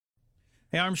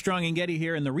Hey, Armstrong and Getty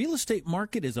here, and the real estate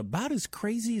market is about as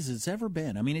crazy as it's ever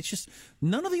been. I mean, it's just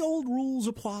none of the old rules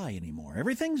apply anymore.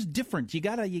 Everything's different. You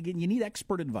need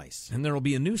expert advice. And there will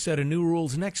be a new set of new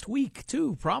rules next week,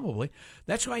 too, probably.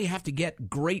 That's why you have to get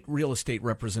great real estate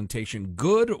representation.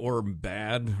 Good or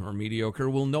bad or mediocre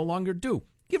will no longer do.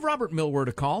 Give Robert Millward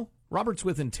a call. Robert's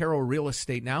with Intero Real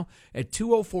Estate now at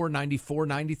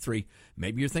 204-9493.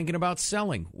 Maybe you're thinking about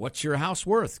selling. What's your house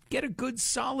worth? Get a good,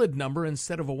 solid number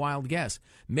instead of a wild guess.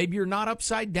 Maybe you're not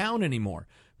upside down anymore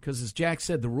because, as Jack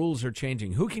said, the rules are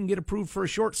changing. Who can get approved for a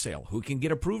short sale? Who can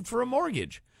get approved for a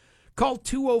mortgage? Call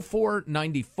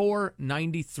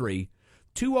 204-9493.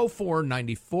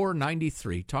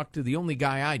 204-9493. Talk to the only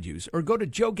guy I'd use. Or go to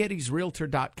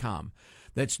joegettysrealtor.com.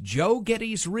 That's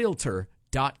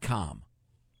joegettysrealtor.com.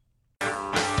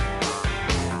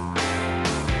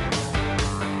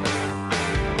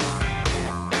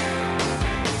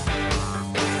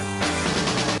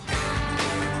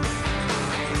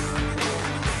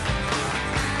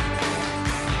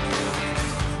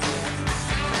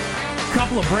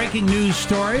 Couple of breaking news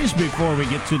stories before we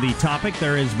get to the topic.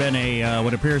 There has been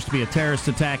what appears to be a terrorist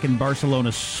attack in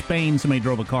Barcelona, Spain. Somebody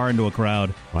drove a car into a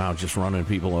crowd. Wow, just running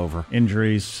people over.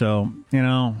 Injuries. So,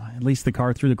 at least the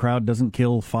car through the crowd doesn't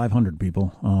kill 500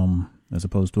 people, as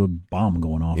opposed to a bomb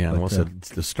going off. Yeah, unless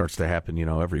this starts to happen,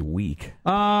 every week.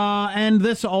 And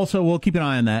this also, we'll keep an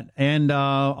eye on that. And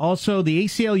also, the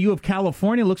ACLU of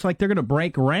California looks like they're going to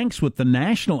break ranks with the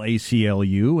national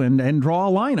ACLU and draw a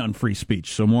line on free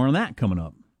speech. So more on that coming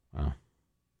up.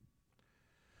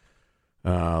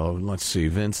 Let's see,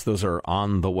 Vince, those are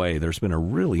on the way. There's been a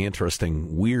really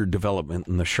interesting, weird development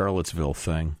in the Charlottesville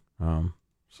thing.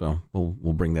 So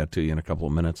we'll bring that to you in a couple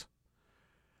of minutes.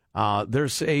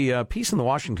 There's a piece in the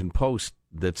Washington Post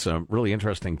that's really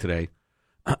interesting today.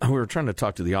 We were trying to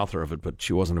talk to the author of it, but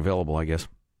she wasn't available, I guess.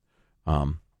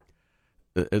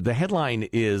 The headline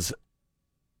is,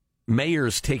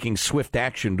 Mayors Taking Swift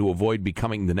Action to Avoid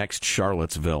Becoming the Next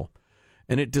Charlottesville.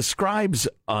 And it describes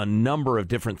a number of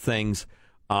different things,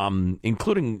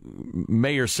 including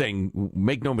mayors saying,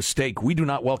 make no mistake, we do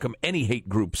not welcome any hate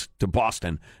groups to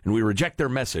Boston, and we reject their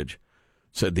message,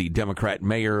 said the Democrat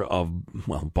mayor of,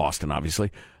 Boston,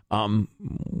 obviously. Whether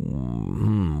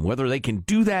they can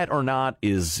do that or not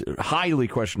is highly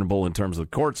questionable in terms of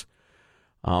the courts.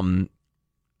 A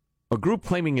group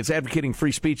claiming it's advocating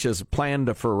free speech has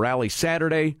planned for a rally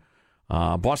Saturday.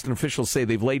 Boston officials say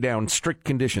they've laid down strict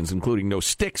conditions, including no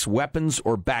sticks, weapons,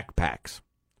 or backpacks.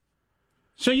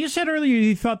 So you said earlier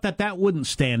you thought that wouldn't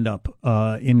stand up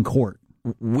in court.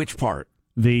 Which part?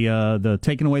 The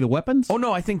taking away the weapons? Oh,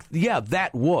 no, I think,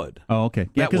 that would. Oh, okay.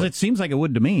 Yeah, because it seems like it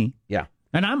would to me. Yeah.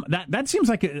 And that seems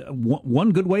like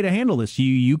one good way to handle this.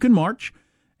 You can march,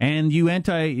 and you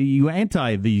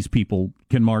anti these people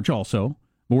can march also,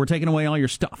 but we're taking away all your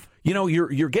stuff.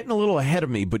 You're getting a little ahead of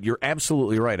me, but you're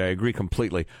absolutely right. I agree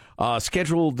completely.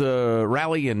 Scheduled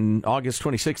rally in August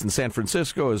 26th in San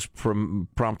Francisco has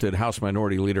prompted House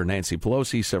Minority Leader Nancy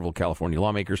Pelosi, several California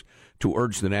lawmakers, to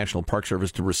urge the National Park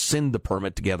Service to rescind the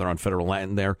permit to gather on federal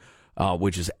land there,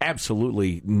 which is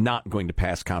absolutely not going to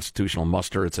pass constitutional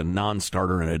muster. It's a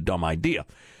non-starter and a dumb idea.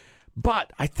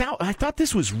 But I thought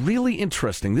this was really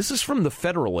interesting. This is from The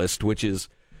Federalist, which is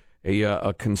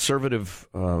a conservative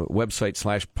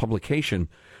website / publication,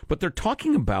 but they're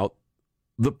talking about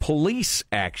the police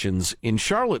actions in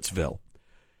Charlottesville.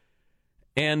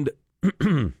 And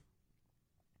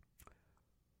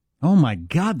oh my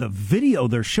God, the video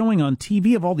they're showing on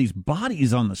TV of all these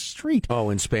bodies on the street.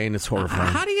 Oh, in Spain, it's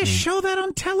horrifying. How do you show that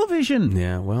on television?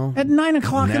 Yeah, well, at 9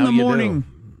 o'clock in the morning.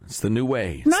 It's the new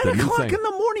way. It's 9 o'clock in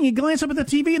the morning, you glance up at the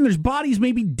TV and there's bodies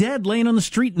maybe dead laying on the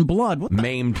street in blood. What the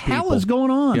maimed hell people. Is going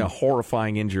on? Yeah,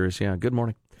 horrifying injuries. Yeah, good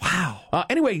morning. Wow.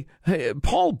 Anyway,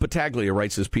 Paul Battaglia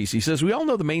writes this piece. He says, we all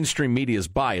know the mainstream media is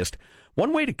biased.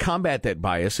 One way to combat that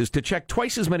bias is to check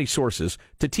twice as many sources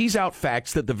to tease out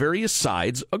facts that the various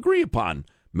sides agree upon,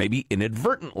 maybe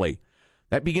inadvertently.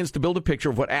 That begins to build a picture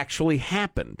of what actually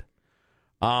happened.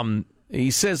 He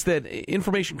says that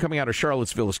information coming out of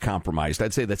Charlottesville is compromised.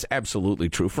 I'd say that's absolutely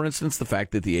true. For instance, the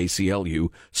fact that the ACLU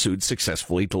sued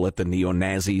successfully to let the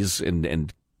neo-Nazis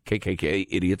and KKK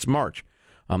idiots march.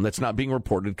 That's not being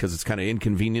reported because it's kind of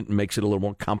inconvenient and makes it a little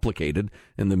more complicated,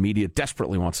 and the media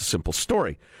desperately wants a simple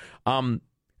story. And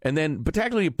then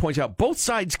Battaglia points out both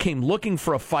sides came looking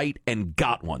for a fight and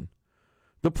got one.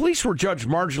 The police were judged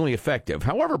marginally effective.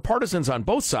 However, partisans on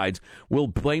both sides will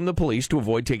blame the police to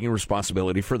avoid taking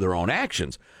responsibility for their own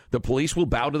actions. The police will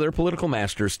bow to their political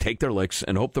masters, take their licks,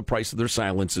 and hope the price of their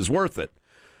silence is worth it.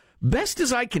 Best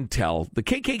as I can tell, the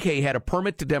KKK had a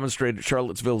permit to demonstrate at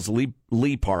Charlottesville's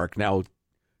Lee Park. Now,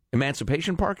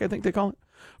 Emancipation Park, I think they call it,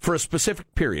 for a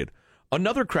specific period.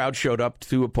 Another crowd showed up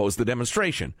to oppose the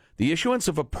demonstration. The issuance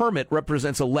of a permit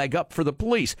represents a leg up for the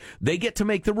police. They get to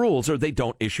make the rules, or they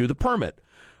don't issue the permit.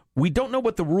 We don't know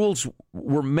what the rules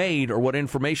were made or what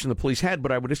information the police had,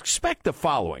 but I would expect the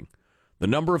following. The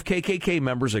number of KKK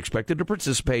members expected to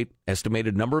participate,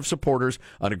 estimated number of supporters,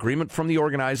 an agreement from the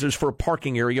organizers for a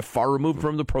parking area far removed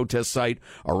from the protest site,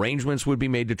 arrangements would be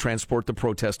made to transport the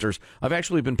protesters. I've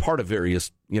actually been part of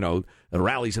various,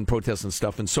 rallies and protests and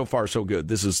stuff, and so far so good.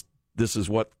 This is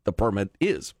what the permit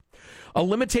is. A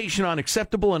limitation on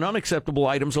acceptable and unacceptable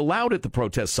items allowed at the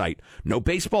protest site. No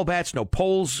baseball bats, no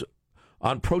poles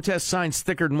on protest signs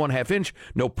thicker than 1/2 inch,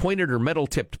 no pointed or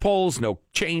metal-tipped poles, no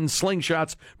chains,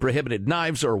 slingshots, prohibited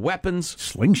knives or weapons.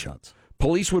 Slingshots.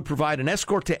 Police would provide an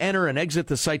escort to enter and exit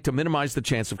the site to minimize the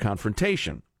chance of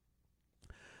confrontation.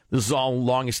 This is all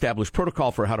long-established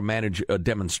protocol for how to manage a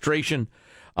demonstration.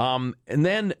 And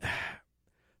then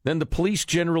the police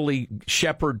generally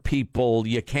shepherd people.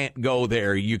 You can't go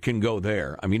there. You can go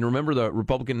there. I mean, remember the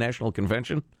Republican National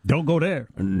Convention? Don't go there.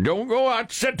 Don't go. I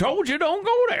told you, don't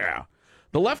go there.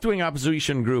 The left-wing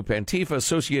opposition group,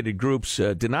 Antifa-associated groups,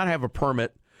 did not have a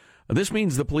permit. This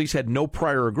means the police had no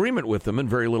prior agreement with them and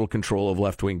very little control of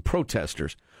left-wing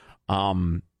protesters.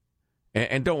 And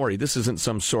don't worry, this isn't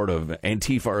some sort of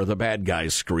Antifa or the bad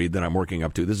guys screed that I'm working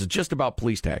up to. This is just about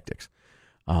police tactics.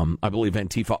 I believe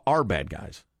Antifa are bad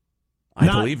guys. I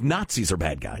believe Nazis are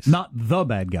bad guys. Not the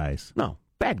bad guys. No,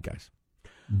 bad guys.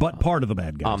 But part of the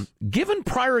bad guys. Given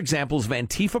prior examples of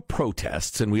Antifa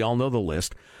protests, and we all know the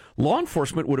list, law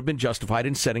enforcement would have been justified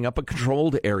in setting up a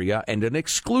controlled area and an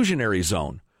exclusionary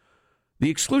zone.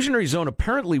 The exclusionary zone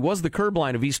apparently was the curb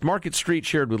line of East Market Street,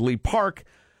 shared with Lee Park.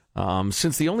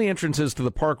 Since the only entrances to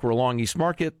the park were along East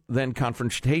Market, then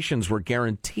confrontations were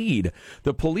guaranteed.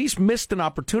 The police missed an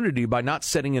opportunity by not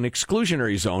setting an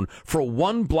exclusionary zone for a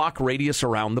 1-block radius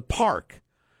around the park.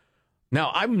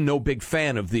 Now, I'm no big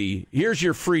fan of here's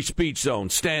your free speech zone,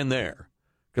 stand there.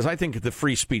 Because I think the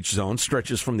free speech zone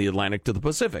stretches from the Atlantic to the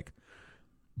Pacific.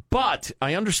 But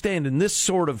I understand in this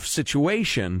sort of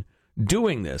situation,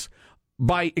 doing this,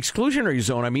 by exclusionary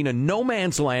zone, I mean a no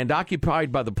man's land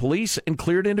occupied by the police and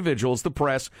cleared individuals, the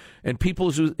press, and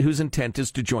people whose intent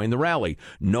is to join the rally.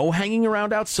 No hanging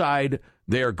around outside.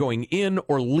 They are going in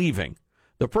or leaving.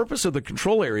 The purpose of the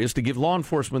control area is to give law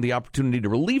enforcement the opportunity to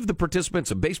relieve the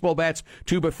participants of baseball bats,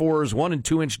 2x4s, 1 and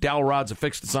 2 inch dowel rods,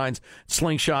 affixed signs,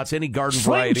 slingshots, any garden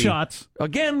variety. Slingshots?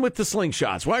 Again with the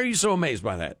slingshots. Why are you so amazed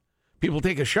by that? People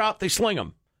take a shot, they sling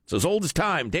them. It's as old as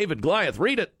time. David Goliath,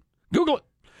 read it. Google it.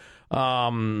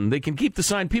 They can keep the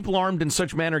sign, people armed in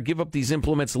such manner, give up these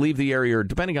implements, leave the area, or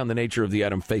depending on the nature of the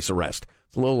item, face arrest.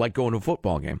 It's a little like going to a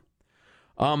football game.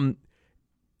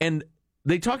 And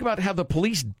they talk about how the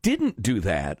police didn't do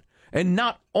that, and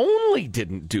not only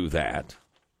didn't do that,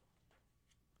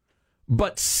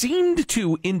 but seemed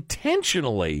to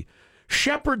intentionally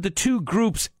shepherd the two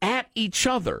groups at each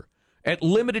other at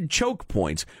limited choke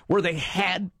points where they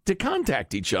had to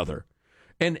contact each other.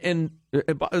 And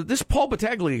this Paul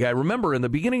Battaglia guy, remember in the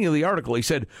beginning of the article, he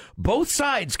said both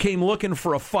sides came looking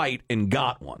for a fight and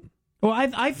got one. Well,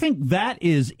 I think that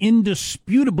is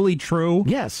indisputably true.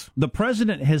 Yes. The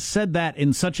president has said that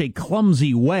in such a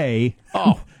clumsy way.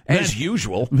 Oh, as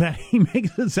usual. That he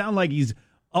makes it sound like he's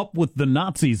up with the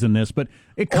Nazis in this, but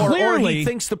it clearly... Or he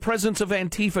thinks the presence of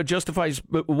Antifa justifies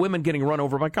women getting run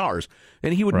over by cars.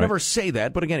 And he would never say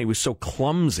that, but again, he was so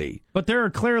clumsy. But there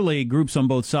are clearly groups on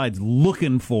both sides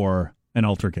looking for an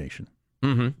altercation.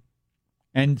 Mm-hmm.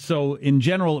 And so, in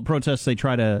general, at protests, they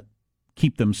try to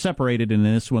keep them separated, and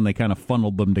in this one, they kind of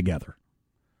funneled them together.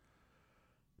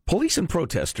 Police and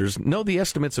protesters know the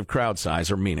estimates of crowd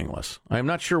size are meaningless. I am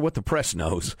not sure what the press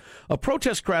knows. A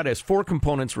protest crowd has 4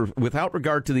 components without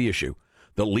regard to the issue.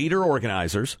 The leader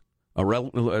organizers,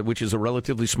 which is a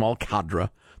relatively small cadre,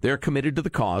 they're committed to the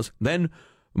cause. Then,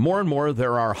 more and more,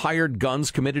 there are hired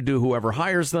guns committed to whoever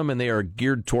hires them, and they are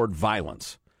geared toward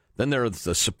violence. Then there are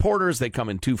the supporters. They come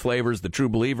in 2 flavors, the true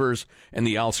believers and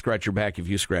the I'll scratch your back if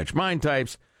you scratch mine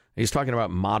types. He's talking about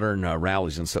modern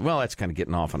rallies and stuff. Well, that's kind of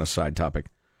getting off on a side topic.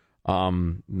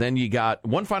 Then you got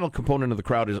one final component of the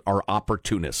crowd are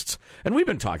opportunists. And we've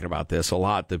been talking about this a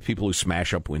lot, the people who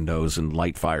smash up windows and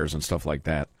light fires and stuff like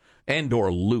that, and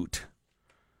or loot.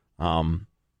 Question,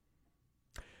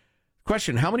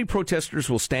 how many protesters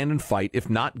will stand and fight if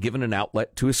not given an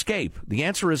outlet to escape? The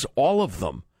answer is all of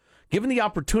them. Given the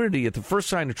opportunity at the first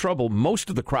sign of trouble, most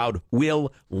of the crowd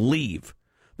will leave.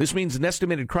 This means an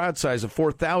estimated crowd size of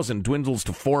 4,000 dwindles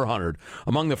to 400.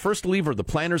 Among the first to leave are the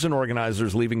planners and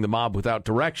organizers, leaving the mob without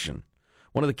direction.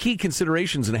 One of the key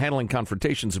considerations in handling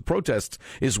confrontations and protests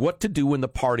is what to do when the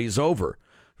party's over.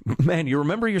 Man, you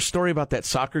remember your story about that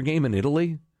soccer game in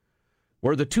Italy?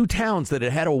 Where the two towns that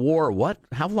had a war,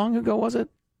 how long ago was it?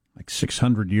 Like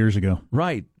 600 years ago.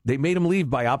 Right. They made them leave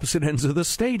by opposite ends of the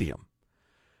stadium.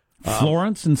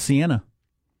 Florence and Siena.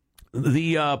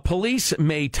 The police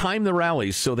may time the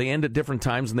rallies so they end at different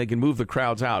times and they can move the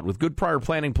crowds out. With good prior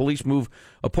planning, police move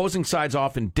opposing sides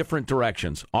off in different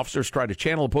directions. Officers try to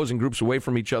channel opposing groups away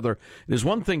from each other. It is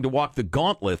one thing to walk the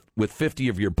gauntlet with 50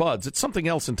 of your buds. It's something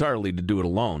else entirely to do it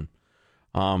alone.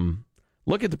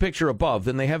 Look at the picture above.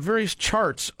 Then they have various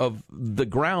charts of the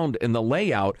ground and the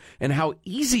layout and how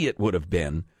easy it would have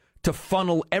been to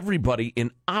funnel everybody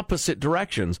in opposite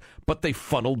directions, but they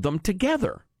funneled them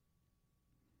together.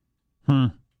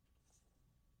 That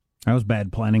was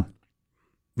bad planning.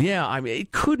 Yeah, I mean,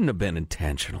 it couldn't have been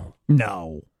intentional.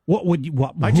 No. What would you?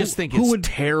 I just think it's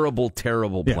terrible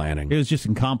planning. It was just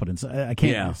incompetence. I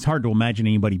can't. Yeah. It's hard to imagine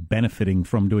anybody benefiting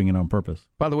from doing it on purpose.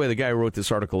 By the way, the guy who wrote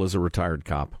this article is a retired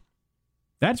cop.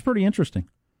 That's pretty interesting.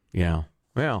 Yeah.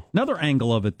 Well, another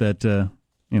angle of it that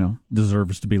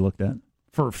deserves to be looked at.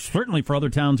 Certainly for other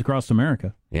towns across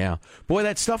America. Yeah. Boy,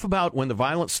 that stuff about when the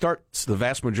violence starts, the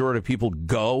vast majority of people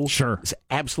go. Sure. Is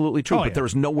absolutely true, but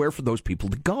there's nowhere for those people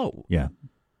to go. Yeah.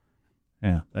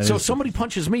 Yeah. So if somebody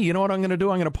punches me, you know what I'm going to do?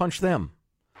 I'm going to punch them.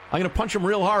 I'm going to punch them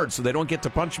real hard so they don't get to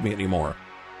punch me anymore.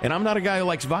 And I'm not a guy who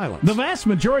likes violence. The vast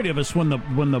majority of us, when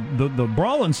the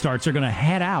brawling starts, are going to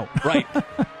head out. Right.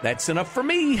 That's enough for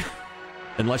me.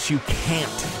 Unless you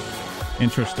can't.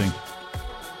 Interesting.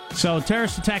 So,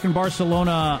 terrorist attack in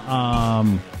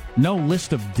Barcelona, no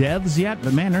list of deaths yet,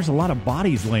 but man, there's a lot of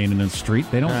bodies laying in the street.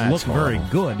 They don't look very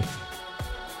good.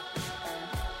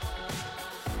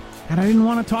 And I didn't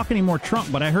want to talk any more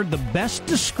Trump, but I heard the best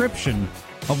description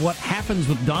of what happens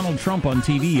with Donald Trump on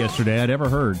TV yesterday I'd ever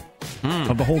heard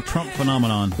of the whole Trump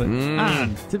phenomenon.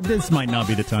 But this might not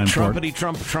be the time for it. Trumpity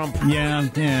Trump.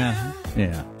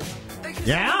 Yeah.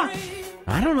 Yeah?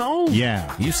 I don't know.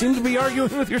 Yeah. You seem to be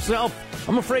arguing with yourself.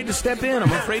 I'm afraid to step in.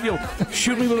 I'm afraid you'll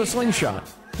shoot me with a slingshot.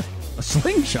 A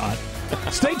slingshot?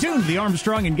 Stay tuned to the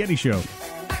Armstrong and Getty Show.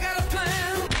 I got a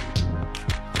plan.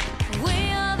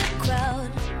 We are the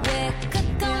crowd. We're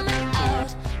coming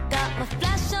out. Got my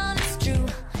flash on, it's true.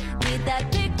 Need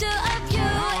that picture of you.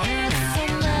 It's so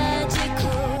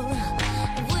magical.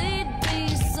 We'd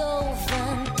be so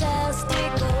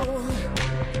fantastical.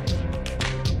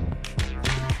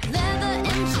 Leather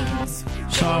and jeans.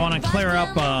 So I want to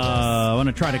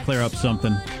try to clear up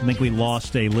something. I think we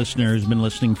lost a listener who's been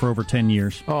listening for over 10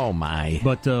 years. Oh, my.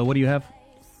 But what do you have?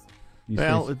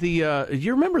 Well,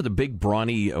 you remember the big,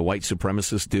 brawny white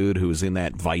supremacist dude who was in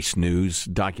that Vice News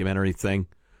documentary thing?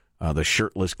 The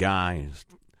shirtless guy.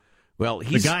 Well,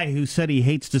 he's the guy who said he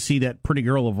hates to see that pretty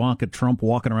girl Ivanka Trump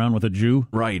walking around with a Jew.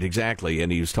 Right, exactly.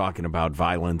 And he was talking about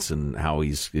violence and how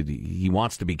he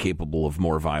wants to be capable of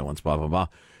more violence, blah, blah, blah.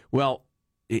 Well,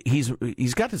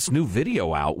 he's got this new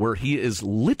video out where he is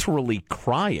literally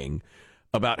crying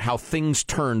about how things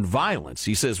turned violence.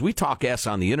 He says, we talk S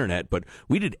on the internet, but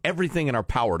we did everything in our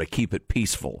power to keep it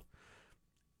peaceful.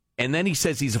 And then he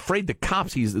says he's afraid the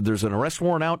cops, there's an arrest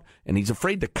warrant out, and he's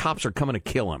afraid the cops are coming to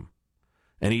kill him.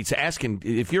 And he's asking,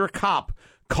 if you're a cop,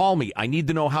 call me. I need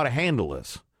to know how to handle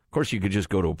this. Of course, you could just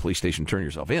go to a police station, turn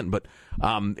yourself in, but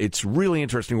it's really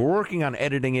interesting. We're working on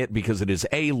editing it because it is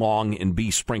A, long, and B,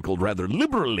 sprinkled rather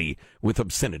liberally with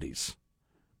obscenities.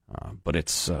 But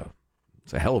it's a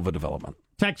hell of a development.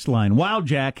 Text line, wow,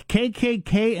 Jack,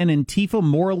 KKK and Antifa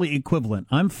morally equivalent.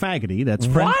 I'm faggoty. That's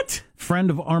friend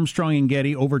of Armstrong and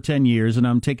Getty over 10 years, and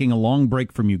I'm taking a long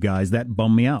break from you guys. That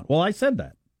bummed me out. Well, I said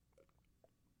that.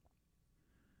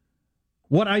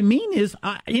 What I mean is,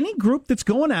 any group that's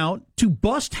going out to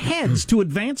bust heads to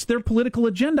advance their political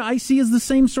agenda, I see as the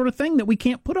same sort of thing that we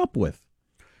can't put up with.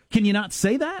 Can you not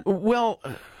say that? Well,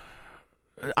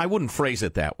 I wouldn't phrase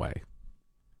it that way.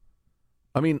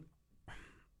 I mean,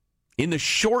 in the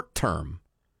short term,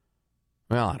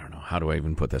 well, I don't know. How do I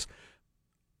even put this?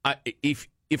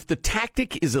 If the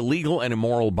tactic is illegal and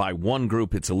immoral by one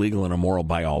group, it's illegal and immoral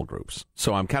by all groups.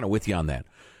 So I'm kind of with you on that.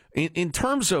 In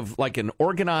terms of like an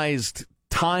organized,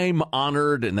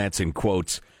 time-honored, and that's in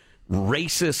quotes,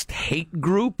 racist hate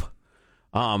group,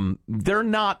 they're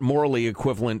not morally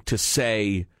equivalent to,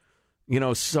 say,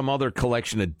 some other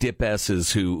collection of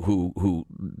dip-esses who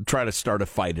try to start a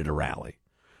fight at a rally.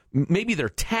 Maybe their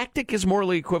tactic is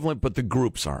morally equivalent, but the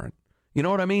groups aren't. You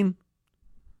know what I mean?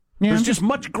 Yeah, there's just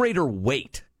much greater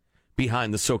weight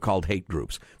behind the so-called hate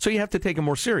groups. So you have to take them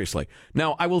more seriously.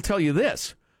 Now, I will tell you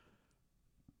this.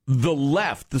 the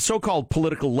left, the so-called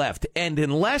political left, and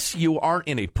unless you aren't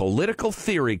in a political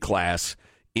theory class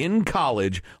in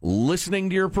college listening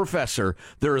to your professor,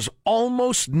 there is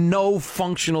almost no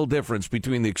functional difference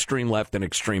between the extreme left and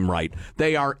extreme right.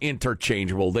 They are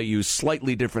interchangeable. They use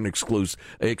slightly different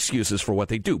excuses for what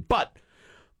they do. But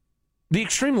the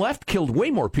extreme left killed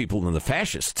way more people than the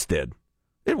fascists did.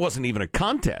 It wasn't even a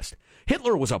contest.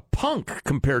 Hitler was a punk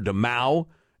compared to Mao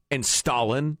and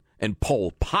Stalin and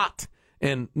Pol Pot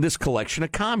and this collection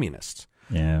of communists.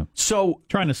 Yeah. So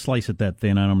trying to slice it that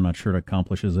thin, I'm not sure it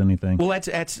accomplishes anything. Well,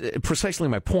 that's precisely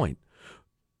my point.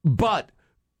 But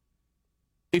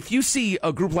if you see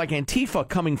a group like Antifa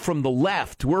coming from the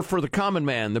left, we're for the common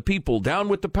man, the people, down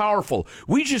with the powerful.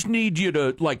 We just need you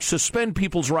to suspend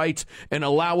people's rights and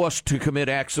allow us to commit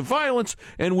acts of violence,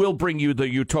 and we'll bring you the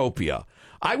utopia.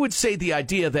 I would say the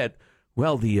idea that,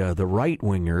 well, the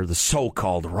right-winger, the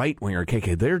so-called right-winger,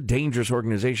 KK, they're a dangerous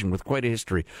organization with quite a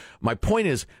history. My point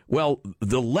is, well,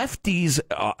 the lefties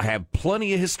have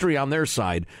plenty of history on their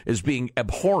side as being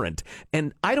abhorrent,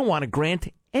 and I don't want to grant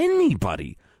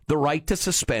anybody the right to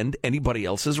suspend anybody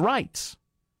else's rights.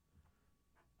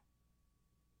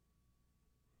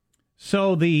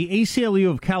 So the ACLU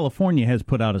of California has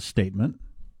put out a statement.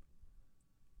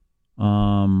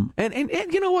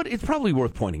 And you know what? It's probably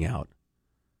worth pointing out.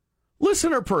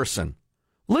 Listener person,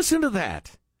 listen to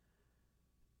that.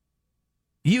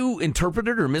 You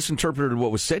interpreted or misinterpreted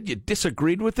what was said. You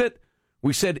disagreed with it.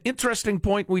 We said, interesting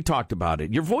point. We talked about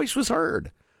it. Your voice was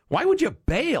heard. Why would you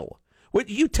bail?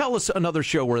 You tell us another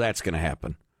show where that's going to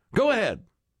happen. Go ahead.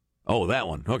 Oh, that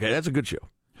one. Okay, that's a good show.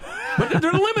 But they're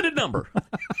a limited number.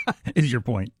 Is your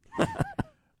point.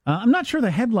 I'm not sure the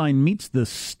headline meets the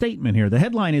statement here. The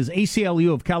headline is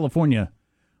ACLU of California.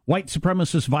 White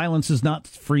supremacist violence is not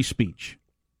free speech.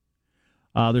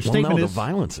 Their statement is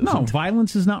violence isn't. No,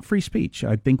 violence is not free speech.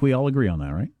 I think we all agree on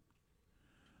that, right?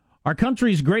 Our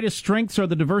country's greatest strengths are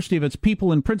the diversity of its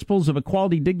people and principles of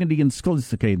equality, dignity, and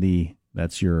skills. Okay,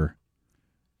 that's your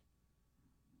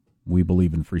 "we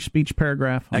believe in free speech"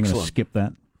 paragraph. I'm going to skip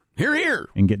that. Hear, hear.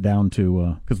 And get down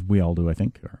to, because we all do, I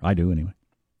think, or I do anyway.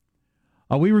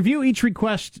 We review each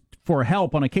request for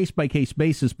help on a case-by-case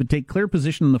basis, but take clear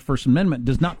position in the First Amendment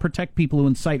does not protect people who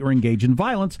incite or engage in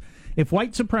violence. If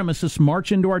white supremacists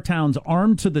march into our towns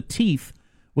armed to the teeth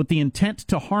with the intent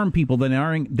to harm people,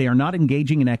 then they are not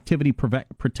engaging in activity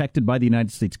protected by the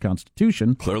United States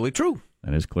Constitution. Clearly true.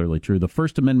 That is clearly true. The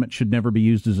First Amendment should never be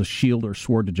used as a shield or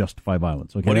sword to justify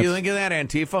violence. Okay, what do you think of that,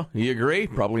 Antifa? You agree?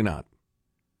 Probably not.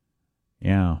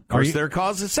 Yeah. Of course, their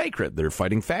cause is sacred. They're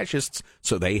fighting fascists,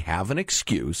 so they have an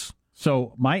excuse.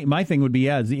 So my thing would be,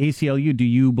 as the ACLU, do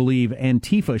you believe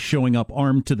Antifa showing up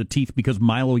armed to the teeth because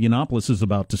Milo Yiannopoulos is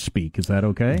about to speak? Is that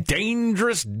okay?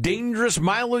 Dangerous, dangerous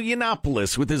Milo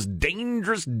Yiannopoulos with his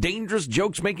dangerous, dangerous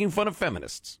jokes making fun of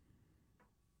feminists.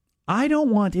 I don't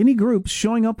want any groups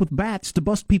showing up with bats to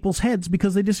bust people's heads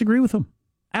because they disagree with them.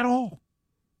 At all.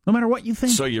 No matter what you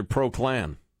think. So you're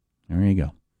pro-Klan. There you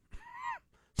go.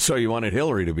 So you wanted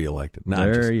Hillary to be elected.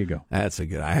 There you go. That's a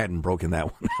good. I hadn't broken that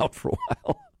one out for a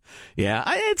while. Yeah,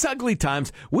 it's ugly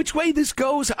times. Which way this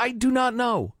goes, I do not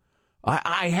know.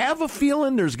 I have a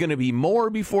feeling there's going to be more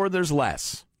before there's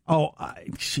less. Oh,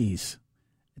 jeez.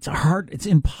 It's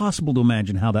impossible to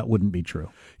imagine how that wouldn't be true.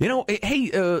 You know,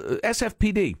 hey,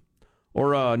 SFPD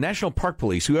or National Park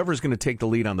Police, whoever's going to take the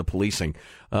lead on the policing,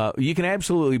 you can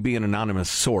absolutely be an anonymous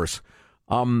source.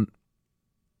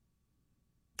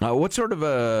 What sort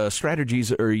of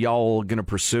strategies are y'all going to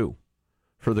pursue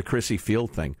for the Chrissy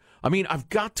Field thing? I mean, I've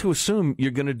got to assume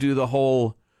you're going to do the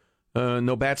whole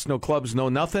no bats, no clubs, no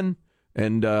nothing,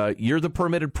 and you're the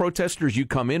permitted protesters. You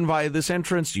come in via this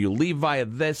entrance, you leave via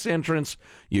this entrance,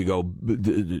 you go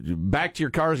back to your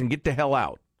cars and get the hell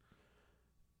out.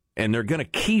 And they're going to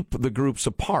keep the groups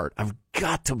apart. I've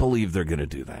got to believe they're going to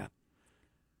do that.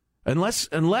 Unless...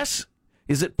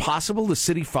 Is it possible the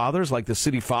city fathers, like the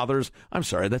city fathers, I'm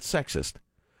sorry, that's sexist,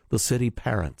 the city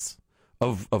parents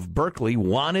of Berkeley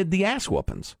wanted the ass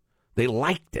whoopings. They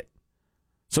liked it.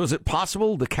 So is it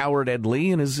possible the coward Ed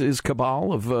Lee and his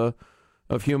cabal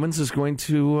of humans is going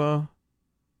to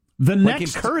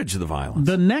encourage the violence?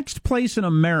 The next place in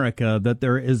America that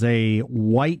there is a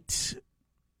white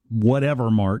whatever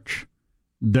march,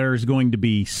 there's going to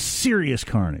be serious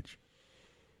carnage.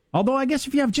 Although I guess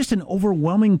if you have just an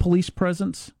overwhelming police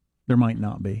presence, there might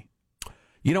not be.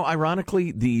 You know,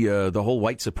 ironically, the whole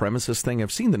white supremacist thing,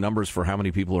 I've seen the numbers for how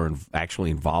many people are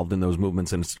actually involved in those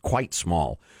movements, and it's quite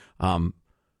small.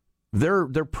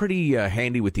 They're pretty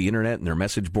handy with the internet and their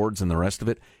message boards and the rest of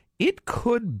it. It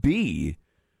could be,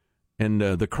 and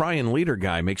the crying leader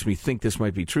guy makes me think this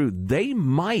might be true, they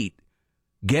might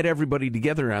get everybody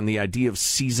together on the idea of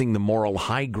seizing the moral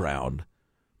high ground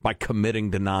by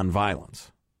committing to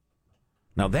nonviolence.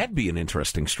 Now, that'd be an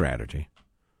interesting strategy.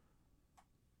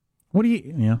 What do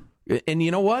you... Yeah. And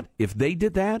you know what? If they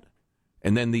did that,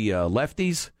 and then the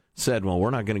lefties said, well, we're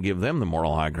not going to give them the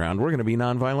moral high ground, we're going to be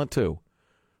nonviolent too.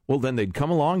 Well, then they'd come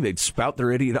along, they'd spout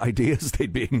their idiot ideas,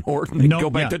 they'd be ignored, and they'd go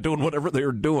back to doing whatever they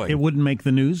were doing. It wouldn't make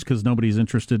the news because nobody's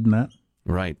interested in that.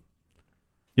 Right.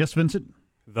 Yes, Vincent?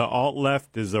 The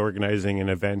alt-left is organizing an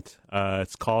event.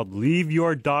 It's called Leave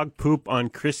Your Dog Poop on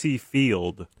Chrissy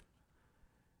Field.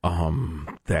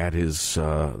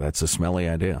 That's a smelly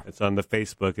idea. It's on the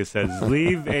Facebook. It says,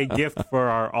 leave a gift for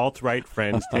our alt-right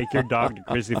friends. Take your dog to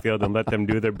Chrissy Field and let them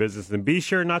do their business. And be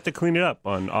sure not to clean it up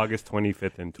on August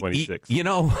 25th and 26th. You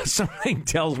know, something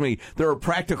tells me there are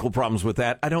practical problems with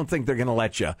that. I don't think they're going to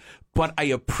let you. But I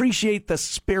appreciate the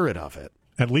spirit of it.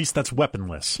 At least that's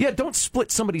weaponless. Yeah, don't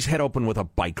split somebody's head open with a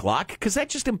bike lock, because that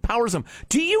just empowers them.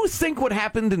 Do you think what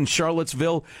happened in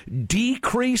Charlottesville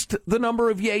decreased the number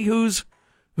of yahoos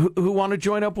who want to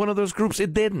join up one of those groups?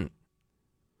 It didn't.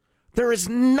 There is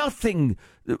nothing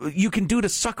you can do to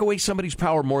suck away somebody's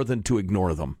power more than to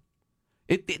ignore them.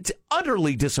 It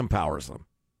utterly disempowers them.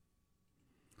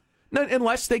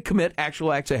 Unless they commit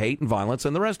actual acts of hate and violence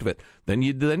and the rest of it. Then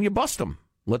you bust them.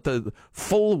 Let the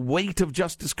full weight of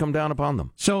justice come down upon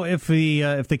them. So if the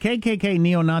KKK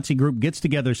neo-Nazi group gets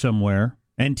together somewhere,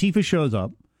 Antifa shows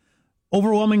up,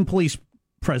 overwhelming police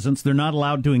presence, they're not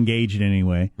allowed to engage in any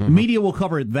way. Mm-hmm. Media will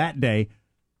cover it that day,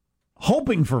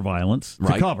 hoping for violence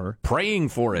to cover. Praying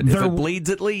for it. If it bleeds,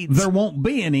 it leads. There won't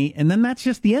be any, and then that's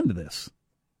just the end of this.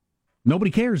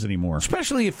 Nobody cares anymore.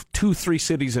 Especially if 2-3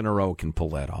 cities in a row can pull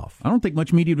that off. I don't think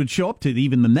much media would show up to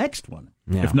even the next one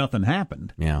if nothing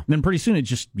happened. Yeah. And then pretty soon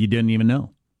you didn't even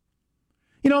know.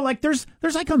 You know, like there's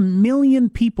like 1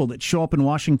 million people that show up in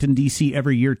Washington, D.C.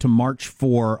 every year to march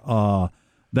for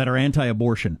that are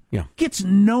anti-abortion. Yeah. Gets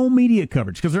no media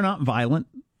coverage because they're not violent.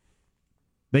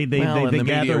 They the gather.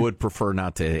 Media would prefer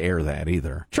not to air that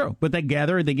either. True, but they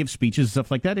gather, they give speeches and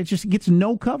stuff like that. It just gets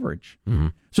no coverage. Mm-hmm.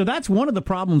 So that's one of the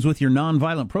problems with your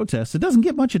nonviolent protests. It doesn't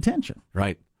get much attention.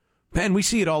 Right. Man, we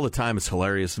see it all the time. It's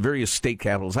hilarious. Various state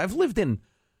capitals. I've lived in,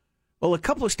 a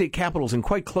couple of state capitals and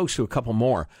quite close to a couple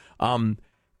more. And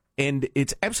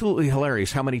it's absolutely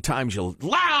hilarious how many times you'll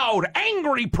loud,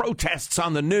 angry protests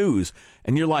on the news.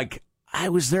 And you're like, I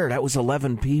was there. That was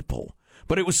 11 people.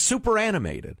 But it was super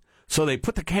animated. So they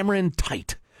put the camera in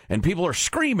tight, and people are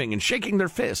screaming and shaking their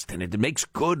fist, and it makes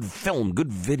good film,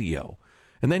 good video.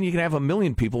 And then you can have 1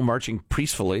 million people marching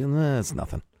peacefully, and it's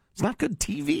nothing. It's not good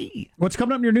TV. What's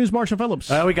coming up in your news, Marshall Phillips?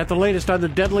 We got the latest on the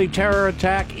deadly terror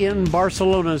attack in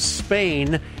Barcelona,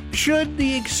 Spain. Should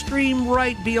the extreme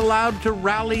right be allowed to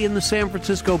rally in the San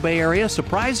Francisco Bay Area?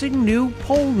 Surprising new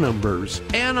poll numbers.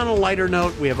 And on a lighter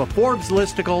note, we have a Forbes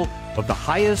listicle of the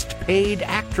highest paid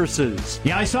actresses.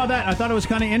 Yeah, I saw that. I thought it was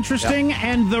kind of interesting,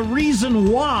 and the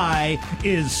reason why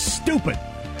is stupid.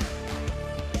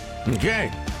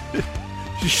 Okay.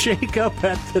 Shake up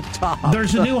at the top.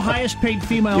 There's a new highest paid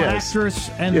female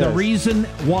actress, and the reason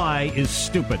why is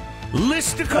stupid.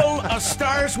 Listicle of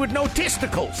stars with no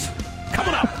testicles.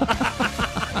 Coming up.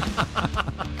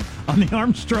 On the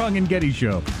Armstrong and Getty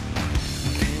Show.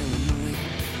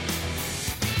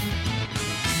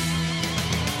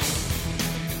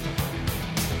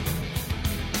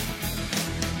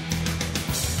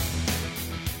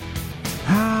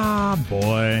 Ah,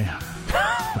 boy.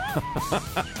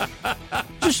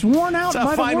 Just worn out by the world.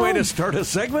 It's a fine way to start a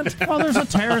segment. Well, there's a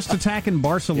terrorist attack in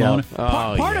Barcelona.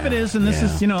 Yeah. Part of it is, and this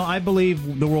is, I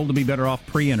believe the world to be better off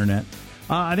pre-internet.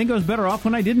 I think it was better off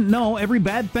when I didn't know every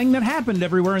bad thing that happened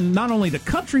everywhere in not only the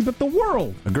country, but the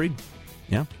world. Agreed.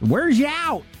 Yeah. Wears you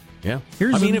out. Yeah.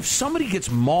 If somebody gets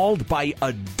mauled by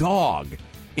a dog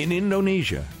in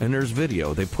Indonesia and there's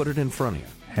video, they put it in front of you.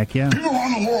 Heck yeah. People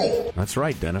around the world. That's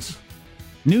right, Dennis.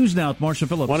 News now with Marshall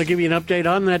Phillips. Want to give you an update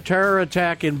on that terror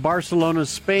attack in Barcelona,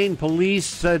 Spain.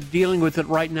 Police dealing with it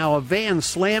right now. A van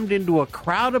slammed into a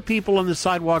crowd of people on the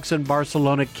sidewalks in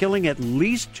Barcelona, killing at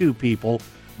least 2 people.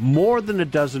 More than a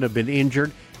dozen have been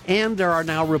injured. And there are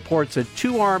now reports that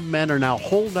 2 armed men are now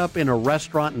holed up in a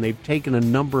restaurant, and they've taken a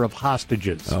number of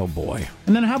hostages. Oh, boy.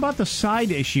 And then how about the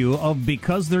side issue of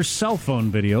because there's cell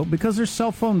phone video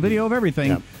of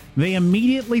everything, they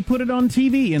immediately put it on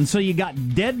TV. And so you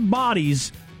got dead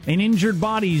bodies and injured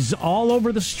bodies all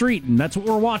over the street. And that's what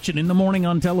we're watching in the morning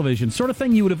on television. Sort of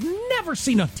thing you would have never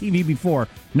seen on TV before.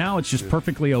 Now it's just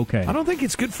perfectly okay. I don't think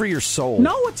it's good for your soul.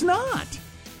 No, it's not.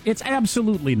 It's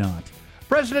absolutely not.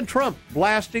 President Trump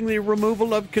blasting the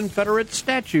removal of Confederate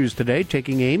statues today,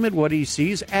 taking aim at what he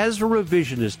sees as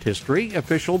revisionist history.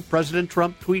 Official President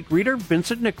Trump tweet reader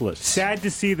Vincent Nicholas. Sad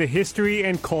to see the history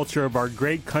and culture of our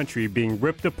great country being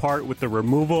ripped apart with the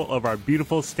removal of our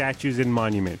beautiful statues and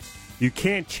monuments. You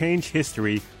can't change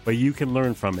history, but you can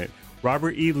learn from it.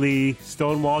 Robert E. Lee,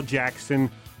 Stonewall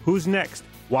Jackson, who's next?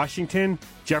 Washington?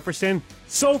 Jefferson?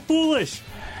 So foolish!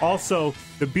 Also,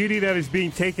 the beauty that is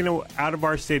being taken out of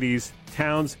our cities,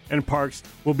 towns, and parks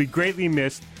will be greatly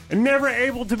missed and never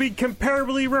able to be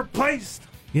comparably replaced.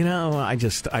 You know, I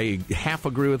half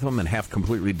agree with him and half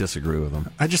completely disagree with him.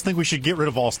 I just think we should get rid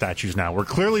of all statues now. We're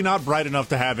clearly not bright enough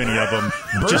to have any of them.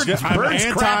 Birds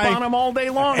crap on them all day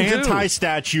long,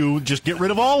 Anti-statue, just get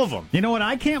rid of all of them. You know what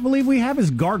I can't believe we have is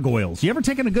gargoyles. You ever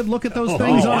taken a good look at those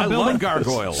things on a building? I love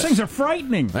gargoyles. Those things are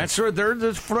frightening. That's right. They're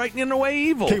just frightening away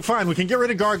evil. Okay, fine. We can get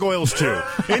rid of gargoyles, too.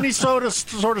 Any sort of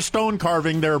stone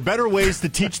carving, there are better ways to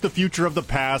teach the future of the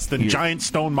past than giant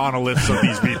stone monoliths of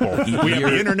these people. We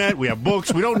have the internet. We have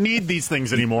books. We don't need these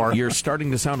things anymore. You're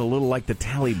starting to sound a little like the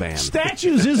Taliban.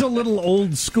 Statues is a little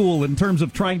old school in terms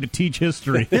of trying to teach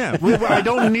history. Yeah, I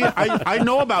don't need. I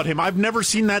know about him. I've never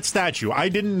seen that statue. I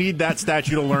didn't need that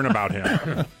statue to learn about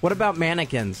him. What about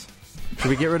mannequins? Should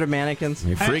we get rid of mannequins?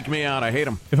 They freak me out. I hate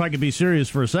them. If I could be serious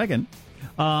for a second,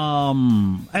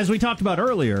 as we talked about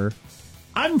earlier,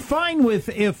 I'm fine with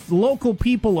if local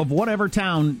people of whatever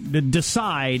town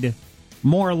decide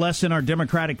more or less in our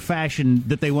democratic fashion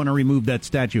that they want to remove that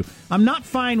statue. I'm not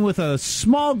fine with a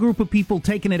small group of people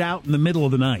taking it out in the middle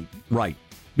of the night. Right.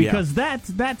 Because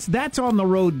that's on the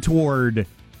road toward,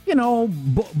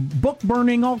 book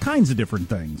burning, all kinds of different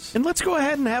things. And let's go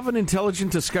ahead and have an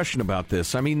intelligent discussion about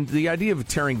this. I mean, the idea of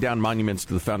tearing down monuments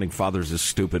to the Founding Fathers is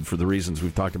stupid for the reasons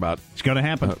we've talked about. It's going to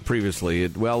happen. Previously.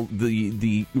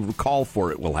 The call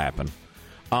for it will happen.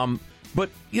 But,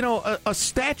 a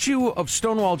statue of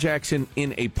Stonewall Jackson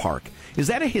in a park, is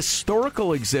that a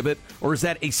historical exhibit or is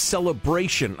that a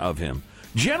celebration of him?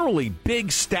 Generally,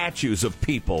 big statues of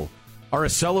people are a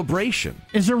celebration.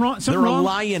 Is there wrong? They're a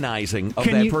lionizing of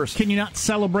that person. Can you not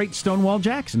celebrate Stonewall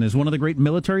Jackson as one of the great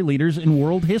military leaders in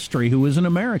world history who is an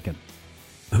American?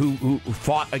 Who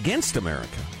fought against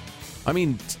America? I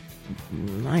mean,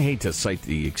 I hate to cite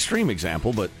the extreme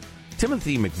example, but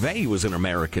Timothy McVeigh was an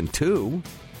American, too.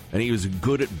 And he was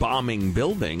good at bombing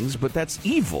buildings, but that's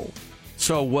evil.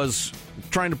 So was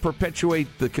trying to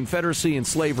perpetuate the Confederacy and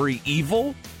slavery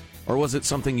evil, or was it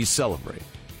something you celebrate?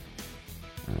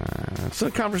 It's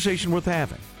a conversation worth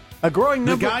having. A growing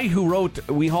number. The guy who wrote,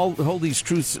 "We hold these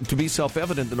truths to be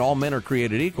self-evident that all men are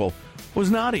created equal," was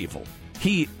not evil.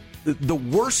 The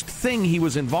worst thing he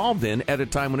was involved in at a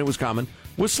time when it was common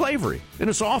was slavery. And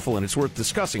it's awful, and it's worth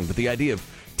discussing. But the idea of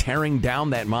tearing down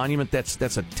that monument, that's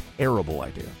a terrible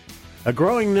idea. A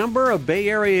growing number of Bay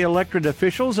Area elected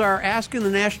officials are asking the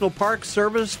National Park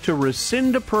Service to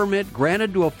rescind a permit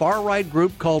granted to a far-right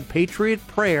group called Patriot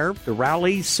Prayer. The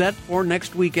rally set for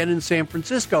next weekend in San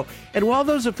Francisco. And while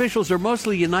those officials are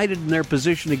mostly united in their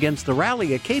position against the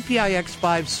rally, a KPI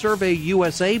X5 Survey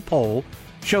USA poll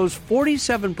shows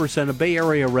 47% of Bay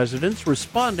Area residents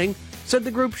responding said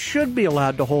the group should be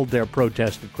allowed to hold their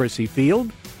protest at Crissy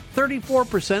Field.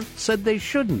 34% said they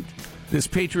shouldn't. This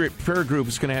Patriot Prayer Group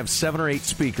is going to have 7 or 8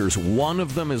 speakers. One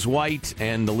of them is white,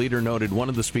 and the leader noted one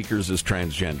of the speakers is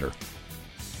transgender.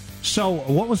 So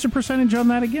what was the percentage on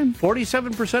that again?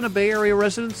 47% of Bay Area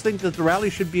residents think that the rally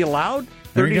should be allowed.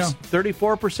 There you go.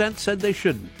 34% said they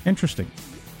shouldn't. Interesting.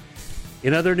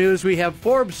 In other news, we have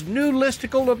Forbes' new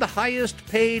listicle of the highest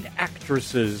paid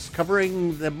actresses,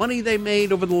 covering the money they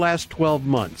made over the last 12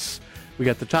 months. We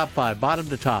got the top 5, bottom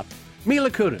to top.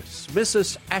 Mila Kunis,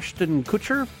 Mrs. Ashton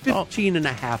Kutcher,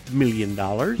 $15.5 million.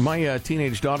 My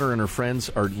teenage daughter and her friends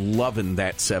are loving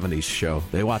that 70s show.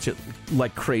 They watch it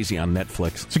like crazy on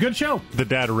Netflix. It's a good show. The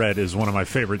Dad Red is one of my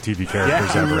favorite TV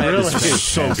characters ever. Really? It's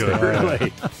so good. Really.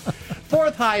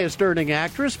 Fourth highest earning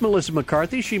actress, Melissa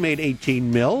McCarthy. She made $18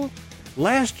 million.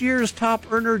 Last year's top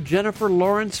earner, Jennifer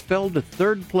Lawrence, fell to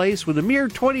third place with a mere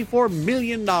 $24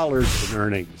 million in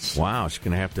earnings. Wow, she's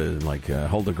going to have to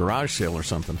hold a garage sale or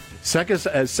something.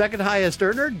 Second highest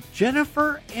earner,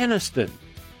 Jennifer Aniston,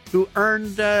 who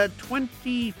earned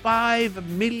 $25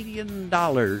 million.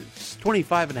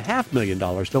 $25.5 million,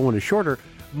 don't want to shorter.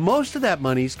 Most of that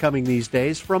money's coming these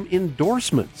days from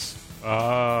endorsements.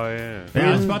 Oh, yeah.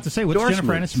 I was about to say, what's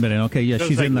Jennifer Aniston been in? Okay, yeah,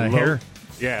 she's in the hair.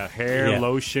 Yeah, hair,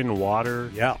 lotion,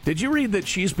 water. Yeah. Did you read that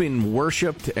she's been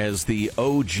worshipped as the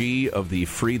OG of the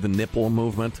Free the Nipple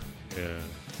movement?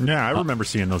 Yeah, I remember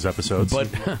seeing those episodes.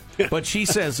 But she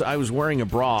says, I was wearing a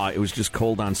bra, it was just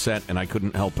cold on set, and I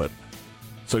couldn't help it.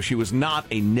 So she was not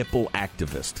a nipple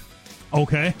activist.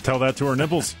 Okay. Tell that to her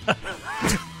nipples.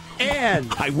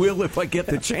 And I will if I get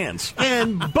the chance.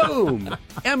 And boom!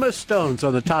 Emma Stone's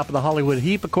on the top of the Hollywood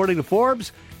heap, according to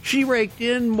Forbes. She raked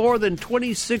in more than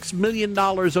 $26 million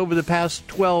over the past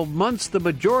 12 months, the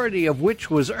majority of which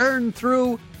was earned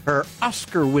through her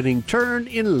Oscar-winning turn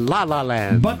in La La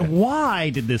Land. But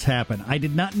why did this happen? I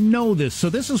did not know this.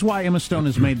 So this is why Emma Stone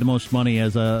has made the most money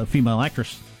as a female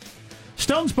actress.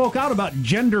 Stone spoke out about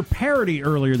gender parity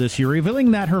earlier this year,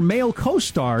 revealing that her male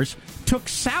co-stars took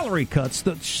salary cuts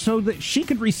so that she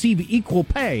could receive equal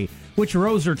pay, which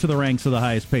rose her to the ranks of the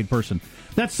highest paid person.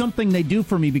 That's something they do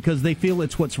for me because they feel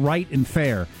it's what's right and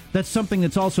fair. That's something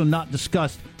that's also not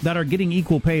discussed, that our getting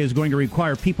equal pay is going to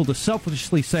require people to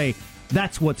selfishly say,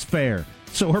 that's what's fair.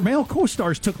 So her male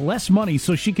co-stars took less money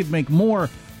so she could make more,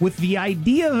 with the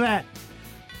idea that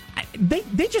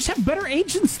they just have better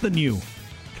agents than you.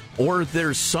 Or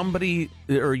there's somebody,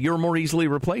 or you're more easily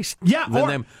replaced than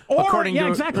them. According to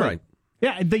exactly. Right.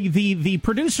 Yeah, the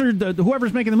producer,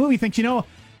 whoever's making the movie, thinks,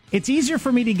 it's easier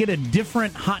for me to get a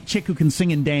different hot chick who can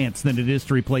sing and dance than it is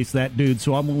to replace that dude,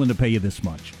 so I'm willing to pay you this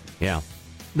much. Yeah.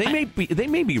 They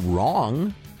may be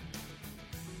wrong,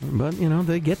 but,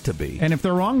 they get to be. And if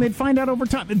they're wrong, they'd find out over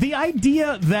time. The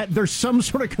idea that there's some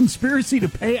sort of conspiracy to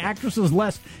pay actresses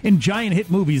less in giant hit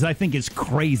movies, I think, is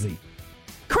crazy.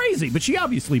 Crazy, but she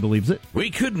obviously believes it. We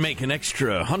could make an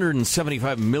extra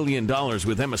 $175 million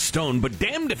with Emma Stone, but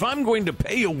damned if I'm going to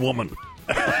pay a woman.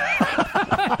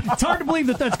 It's hard to believe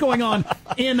that that's going on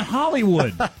in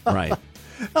Hollywood. Right.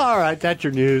 All right, that's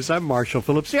your news. I'm Marshall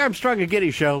Phillips, the Armstrong and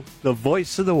Getty Show, the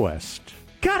voice of the West.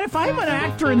 God, if I'm an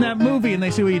actor in that movie and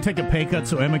they say, well, you take a pay cut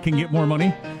so Emma can get more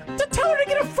money, to tell her to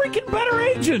get a freaking better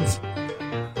agent.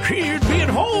 She'd be at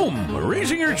home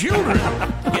raising her children.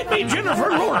 Get me Jennifer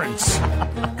Lawrence.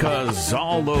 Because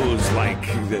all those,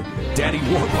 Daddy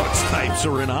Warbucks types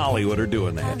are in Hollywood are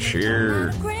doing that.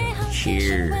 Sure.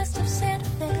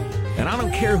 And I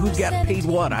don't care who got paid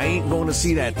what. I ain't going to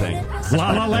see that thing.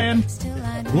 La La Land.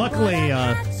 Luckily,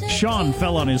 Sean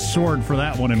fell on his sword for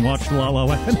that one and watched La La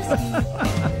Land.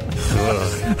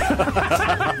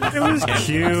 It was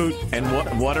cute. And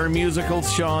what are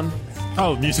musicals, Sean?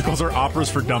 Oh, musicals are operas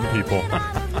for dumb people.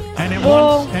 And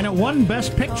it won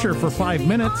Best Picture for 5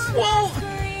 minutes. Well,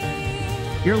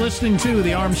 you're listening to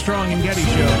the Armstrong and Getty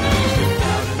Show.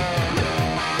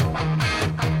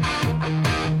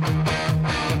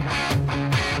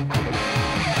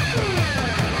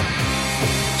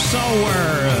 So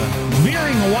we're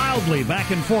veering wildly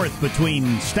back and forth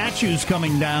between statues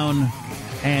coming down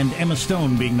and Emma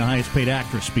Stone being the highest paid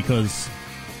actress because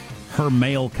her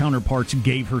male counterparts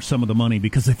gave her some of the money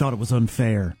because they thought it was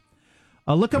unfair.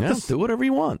 Look up do whatever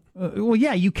you want. Well,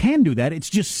 yeah, you can do that. It's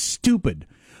just stupid.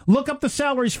 Look up the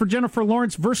salaries for Jennifer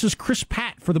Lawrence versus Chris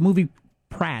Pratt for the movie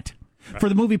For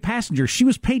the movie Passenger, she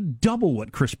was paid double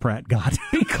what Chris Pratt got.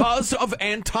 Because of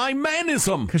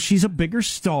anti-manism. Because she's a bigger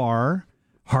star,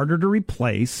 harder to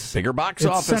replace. Bigger box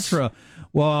office. Etc.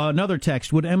 Well, another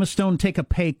text. Would Emma Stone take a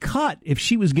pay cut if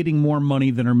she was getting more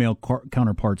money than her male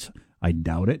counterparts? I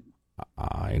doubt it.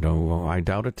 I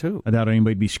doubt it, too. I doubt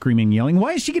anybody'd be screaming and yelling.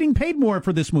 Why is she getting paid more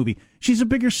for this movie? She's a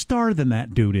bigger star than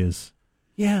that dude is.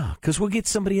 Yeah, because we'll get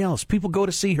somebody else. People go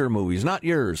to see her movies, not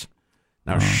yours.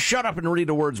 Now shut up and read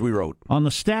the words we wrote. On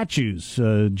the statues,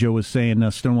 Joe was saying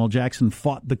Stonewall Jackson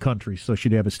fought the country, so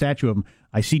should have a statue of him.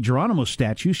 I see Geronimo's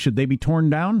statues. Should they be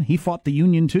torn down? He fought the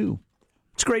Union, too.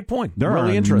 It's a great point. There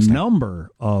really are interesting. A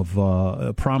number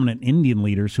of prominent Indian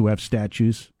leaders who have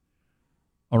statues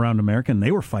around America, and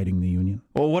they were fighting the Union.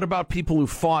 Well, what about people who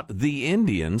fought the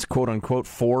Indians, quote unquote,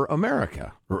 for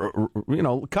America?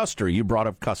 Custer. You brought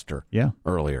up Custer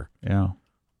earlier. Yeah.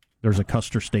 There's a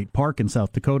Custer State Park in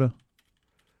South Dakota,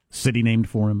 city named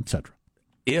for him, etc.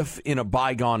 If in a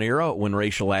bygone era when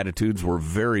racial attitudes were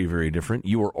very, very different,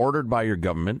 you were ordered by your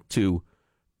government to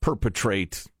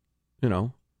perpetrate, a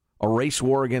race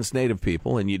war against Native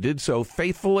people, and you did so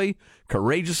faithfully,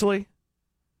 courageously,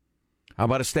 how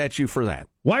about a statue for that?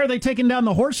 Why are they taking down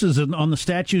the horses on the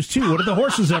statues, too? What did the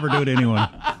horses ever do to anyone?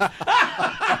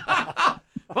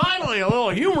 Finally, a little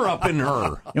humor up in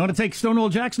her. You want to take Stonewall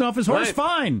Jackson off his horse? Right.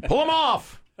 Fine. Pull him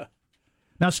off.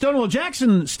 Now, Stonewall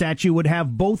Jackson statue would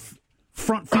have both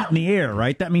front feet in the air,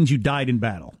 right? That means you died in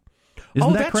battle.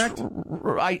 Isn't that correct?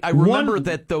 I remember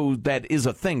that, though, that is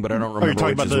a thing, but I don't remember. Are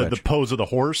you talking about the pose of the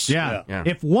horse? Yeah.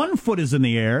 If 1 foot is in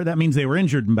the air, that means they were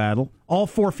injured in battle. All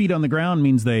 4 feet on the ground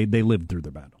means they lived through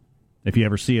the battle. If you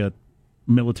ever see a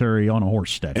military on a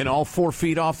horse statue. And all 4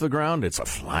 feet off the ground, it's a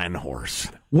flying horse.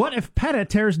 What if PETA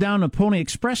tears down a Pony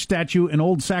Express statue in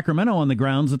Old Sacramento on the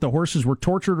grounds that the horses were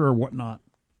tortured or whatnot?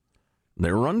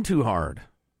 They run too hard.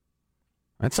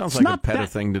 That sounds like a petty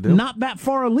thing to do. Not that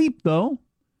far a leap, though.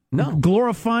 No.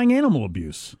 Glorifying animal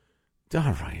abuse.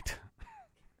 All right.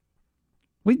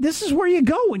 This is where you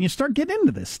go when you start getting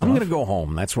into this stuff. I'm going to go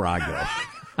home. That's where I go.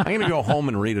 I'm going to go home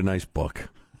and read a nice book.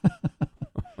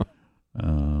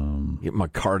 Get my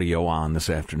cardio on this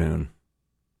afternoon.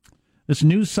 This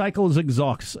news cycle is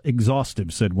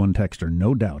exhaustive, said one texter.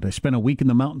 No doubt. I spent a week in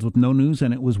the mountains with no news,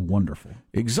 and it was wonderful.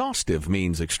 Exhaustive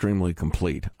means extremely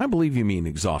complete. I believe you mean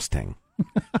exhausting.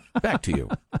 Back to you.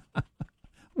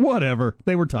 Whatever.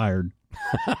 They were tired.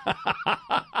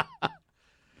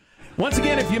 Once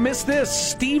again, if you missed this,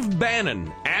 Steve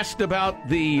Bannon asked about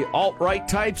the alt-right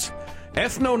types.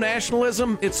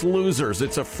 Ethno-nationalism, it's losers.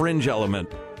 It's a fringe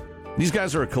element. These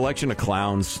guys are a collection of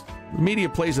clowns. The media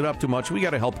plays it up too much. We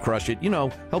got to help crush it.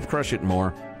 Help crush it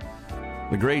more.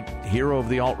 The great hero of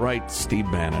the alt-right, Steve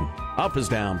Bannon. Up is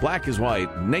down, black is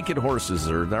white, naked horses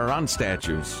are on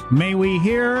statues. May we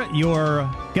hear your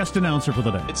guest announcer for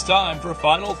the day? It's time for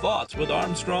Final Thoughts with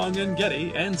Armstrong and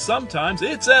Getty, and sometimes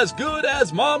it's as good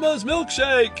as Mama's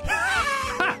milkshake.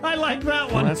 I like that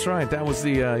one. Well, that's right. That was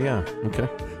the, okay.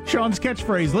 Sean's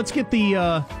catchphrase. Let's get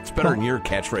the... It's better than your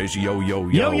catchphrase, yo, yo,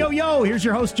 yo. Yo, yo, yo. Here's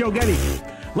your host, Joe Getty.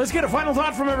 Let's get a final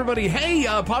thought from everybody. Hey,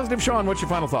 Positive Sean, what's your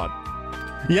final thought?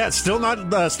 Yeah, still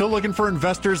looking for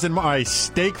investors in my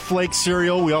steak flake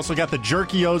cereal. We also got the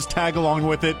Jerky-O's tag along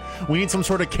with it. We need some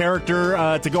sort of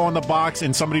character to go on the box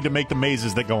and somebody to make the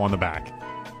mazes that go on the back.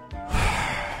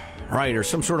 Right, or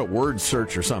some sort of word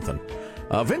search or something.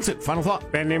 Vincent, final thought.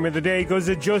 Band name of the day goes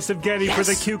to Joseph Getty for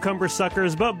the cucumber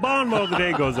suckers, but Bonmo of the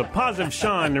day goes to Positive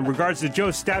Sean. In regards to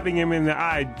Joe stabbing him in the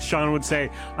eye, Sean would say,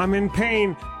 I'm in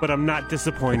pain, but I'm not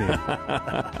disappointed.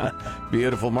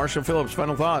 Beautiful. Marshall Phillips,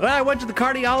 final thought. I went to the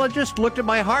cardiologist, looked at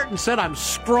my heart, and said I'm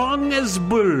strong as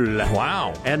bull.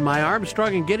 Wow. And my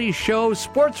Armstrong and Getty show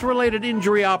sports-related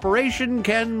injury operation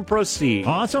can proceed.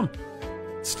 Awesome.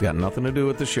 It's got nothing to do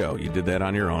with the show. You did that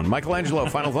on your own. Michelangelo,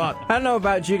 final thought. I don't know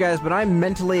about you guys, but I'm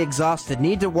mentally exhausted.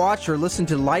 Need to watch or listen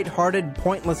to lighthearted,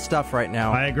 pointless stuff right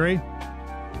now. I agree.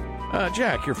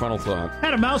 Jack, your final thought.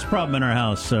 Had a mouse problem in our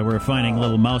house. We're finding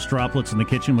little mouse droplets in the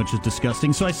kitchen, which is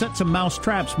disgusting. So I set some mouse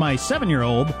traps. My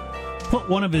 7-year-old put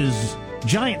one of his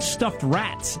giant stuffed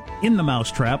rats in the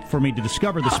mouse trap for me to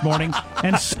discover this morning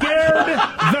and scared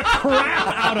the crap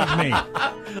out of me.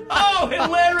 Oh,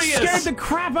 hilarious! Scared the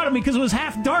crap out of me because it was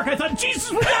half dark. I thought,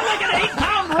 Jesus, we got like an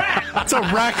 8-pound rat. It's a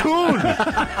raccoon.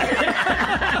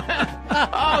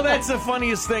 Oh, that's the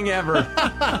funniest thing ever.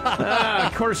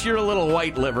 Of course, you're a little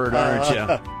white-livered, aren't you?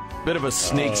 Bit of a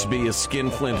snakesbee, a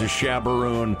skinflint, a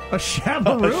shabbaroon. A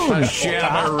shabbaroon? A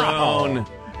shabbaroon.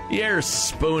 You're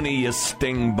spoony, you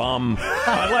sting bum.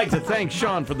 I'd like to thank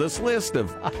Sean for this list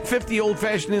of 50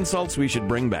 old-fashioned insults we should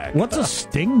bring back. What's a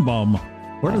sting bum?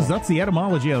 That's the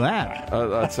etymology of that?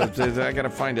 I gotta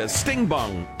find a sting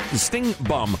bum,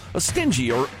 a stingy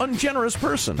or ungenerous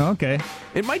person. Okay.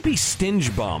 It might be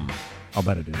stinge bum. I'll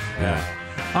bet it is. Yeah.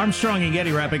 Armstrong and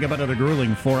Getty wrapping up another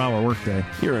grueling 4-hour workday.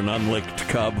 You're an unlicked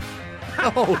cub.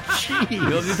 Oh, jeez.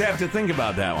 You'll just have to think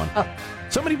about that one.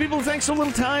 So many people think so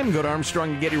little time. Go to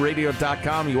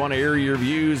ArmstrongandGettyRadio.com. You want to air your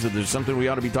views. If there's something we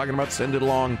ought to be talking about, send it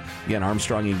along. Again,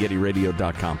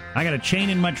 ArmstrongandGettyRadio.com. I got a chain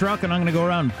in my truck, and I'm going to go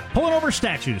around pulling over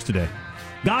statues today.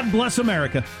 God bless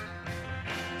America.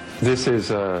 This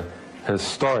is a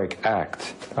historic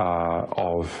act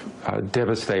of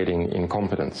devastating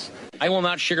incompetence. I will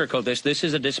not sugarcoat this. This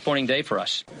is a disappointing day for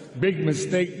us. Big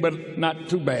mistake, but not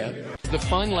too bad. The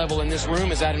fun level in this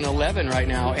room is at an 11 right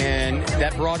now, and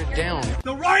that brought it down.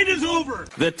 The ride is over.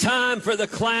 The time for the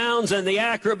clowns and the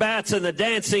acrobats and the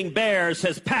dancing bears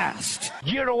has passed.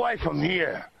 Get away from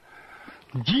here.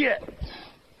 Get.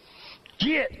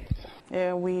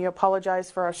 We apologize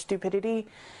for our stupidity,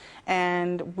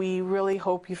 and we really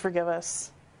hope you forgive us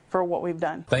for what we've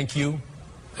done. Thank you,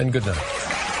 and good night.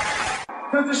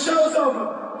 The show's over.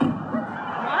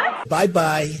 What?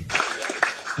 Bye-bye.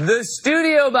 The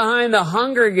studio behind the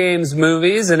Hunger Games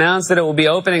movies announced that it will be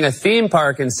opening a theme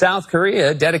park in South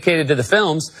Korea dedicated to the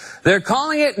films. They're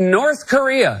calling it North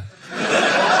Korea.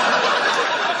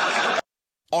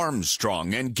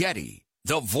 Armstrong and Getty,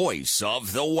 the voice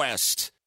of the West.